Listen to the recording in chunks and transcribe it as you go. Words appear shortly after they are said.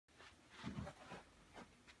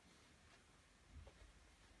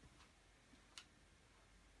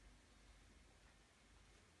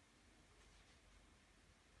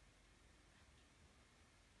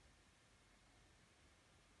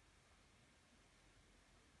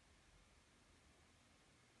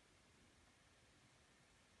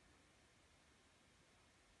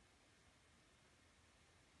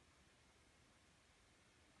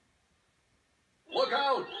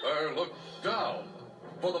Never look down.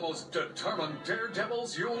 For the most determined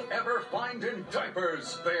daredevils you'll ever find in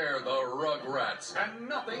diapers, they're the Rugrats, and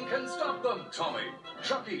nothing can stop them. Tommy,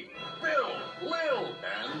 Chucky, Bill, Lil,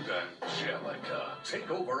 and Angelica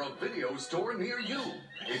take over a video store near you.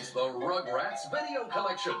 It's the Rugrats Video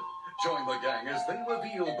Collection. Join the gang as they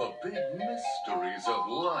reveal the big mysteries of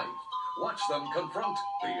life. Watch them confront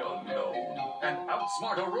the unknown and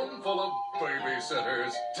outsmart a room full of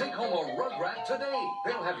babysitters. Take home a Rugrat today.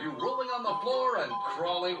 They'll have you rolling on the floor and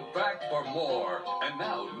crawling back for more. And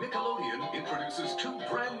now Nickelodeon introduces 2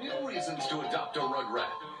 brand new reasons to adopt a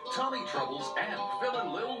Rugrat. Tommy Troubles and Phil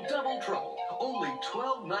and Lil Double Trouble. Only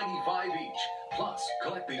 $12.95 each. Plus,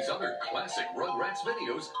 collect these other classic Rugrats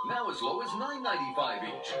videos now as low as $9.95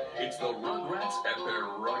 each. It's the Rugrats at their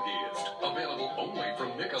ruggiest. Available only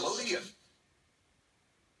from Nickelodeon.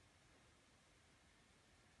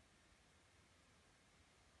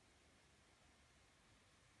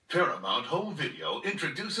 Paramount Home Video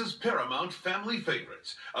introduces Paramount Family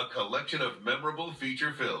Favorites, a collection of memorable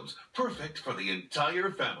feature films, perfect for the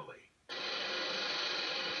entire family.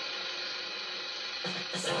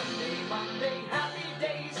 Sunday, Monday, happy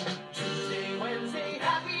days. Tuesday, Wednesday,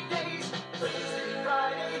 happy days. Thursday,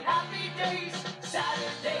 Friday, happy days.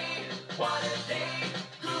 Saturday, what a day.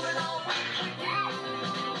 Grooving all week with you.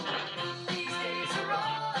 These days are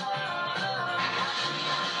all.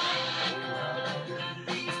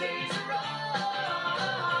 These days are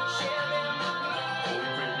all. Share them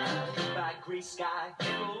with me. By gray sky,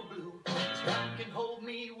 yellow blue. Nothing can hold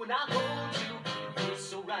me when I hold you. It feels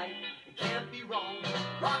so right. It can't be wrong.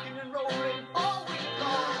 Rocking and rolling all week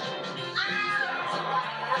long.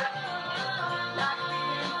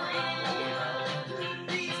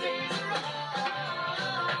 These days are all.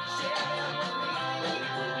 Share them with me.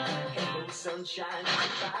 Hello, sunshine,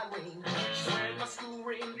 goodbye rain. She's wearing my school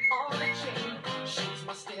ring on a chain. She's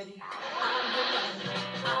my steady. I'm the man.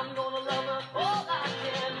 I'm gonna love her all I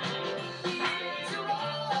can. These days are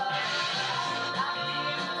all. Like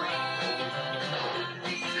being free.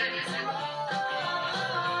 These days are all.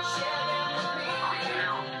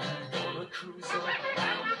 Cruise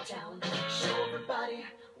around the town, show everybody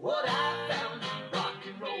what I found. Rock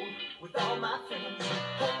and roll with all my friends,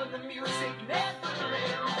 hoping the music never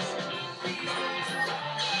ends. These days are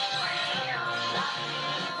all.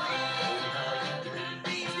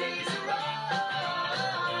 These days are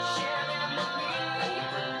all. Share them with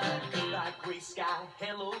me. Goodbye gray sky,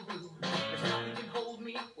 hello blue. There's nothing can hold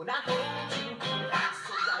me when I hold you. That's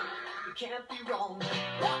so right, you can't be wrong.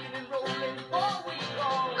 Rocking and rolling all week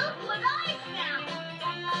long. Look what I found!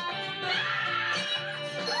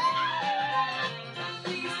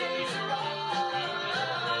 These days are all.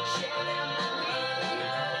 Share them with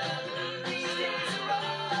me. These days are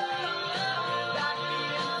all. Like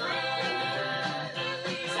being free.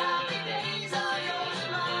 These happy days are yours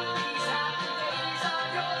and mine. These happy days are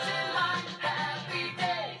yours and mine. Happy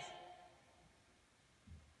days.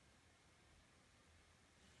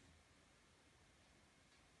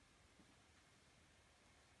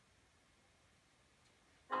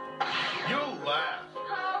 You'll laugh.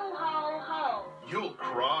 Ho, ho, ho. You'll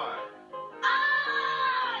cry.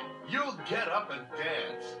 Ah! You'll get up and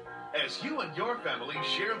dance as you and your family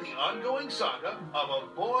share the ongoing saga of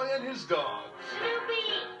a boy and his dog,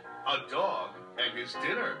 Snoopy! a dog and his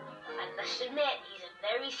dinner, I must admit, he's a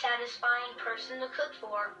very satisfying person to cook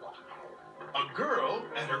for. a girl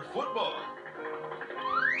and her football,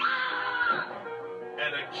 Ah!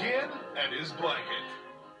 and a kid and his blanket.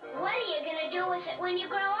 What are you gonna do with it when you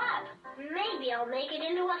grow up? Maybe I'll make it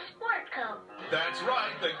into a sport coat. That's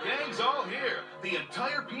right, the gang's all here. The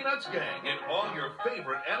entire Peanuts gang and all your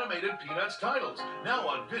favorite animated Peanuts titles. Now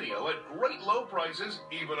on video at great low prices,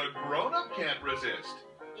 even a grown-up can't resist.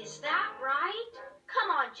 Is that right?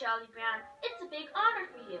 Come on, Charlie Brown. It's a big honor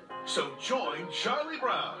for you. So join Charlie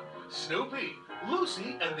Brown, Snoopy,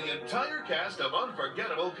 Lucy, and the entire cast of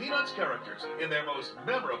unforgettable Peanuts characters in their most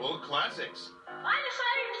memorable classics. I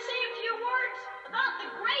decided to say a few words about the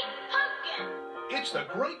Great Pumpkin. It's the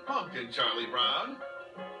Great Pumpkin, Charlie Brown.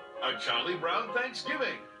 A Charlie Brown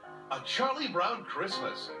Thanksgiving. A Charlie Brown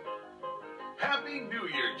Christmas. Happy New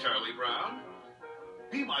Year, Charlie Brown.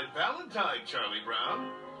 Be my Valentine, Charlie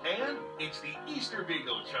Brown. And it's the Easter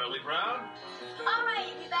Beagle, Charlie Brown. All right,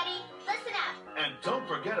 everybody, listen up. And don't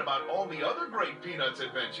forget about all the other great Peanuts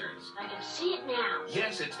adventures. I can see it now.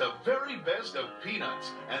 Yes, it's the very best of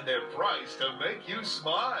Peanuts, and they're priced to make you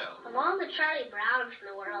smile. Of all the Charlie Browns in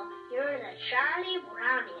the world, you're the Charlie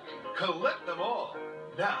Browniest. Collect them all,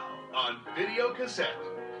 now on video cassette.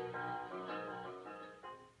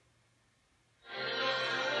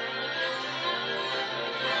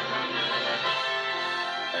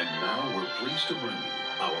 And now we're pleased to bring you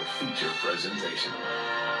our feature presentation.